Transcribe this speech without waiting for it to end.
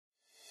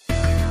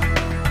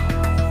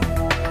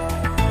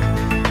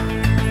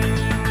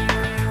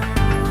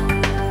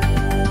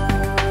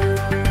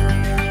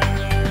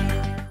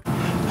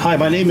Hi,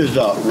 my name is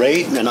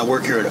Ray, and I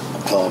work here at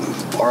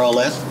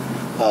RLS.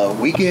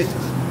 We get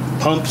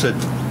pumps that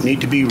need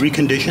to be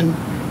reconditioned,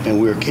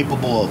 and we're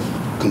capable of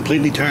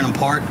completely tearing them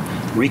apart,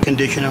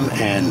 recondition them,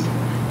 and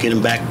get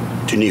them back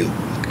to new.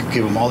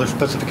 Give them all their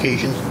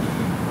specifications.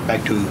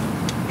 Back to,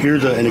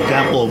 here's an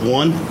example of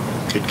one.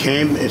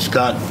 It's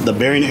got, the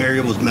bearing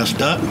area was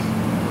messed up.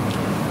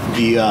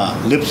 The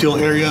lip seal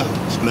area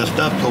is messed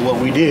up, so what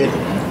we did,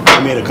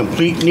 we made a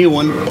complete new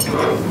one,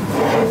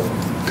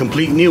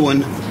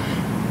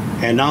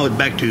 and now it's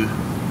back to,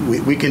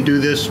 we can do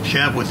this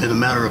shaft within a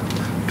matter of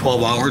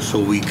 12 hours, so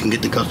we can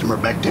get the customer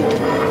back to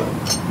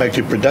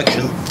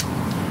production.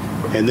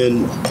 And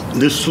then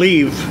this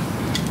sleeve,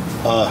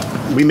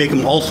 we make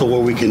them also where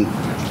we can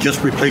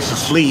just replace the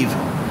sleeve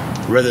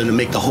rather than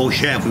make the whole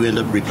shaft. We end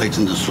up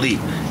replacing the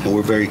sleeve, and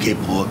we're very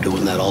capable of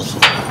doing that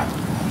also.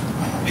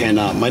 And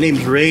my name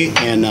is Ray,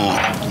 and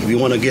if you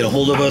want to get a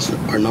hold of us,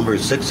 our number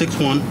is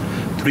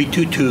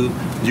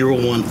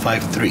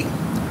 661-322-0153.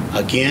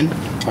 Again,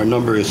 our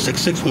number is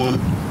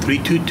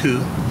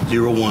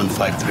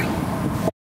 661-322-0153.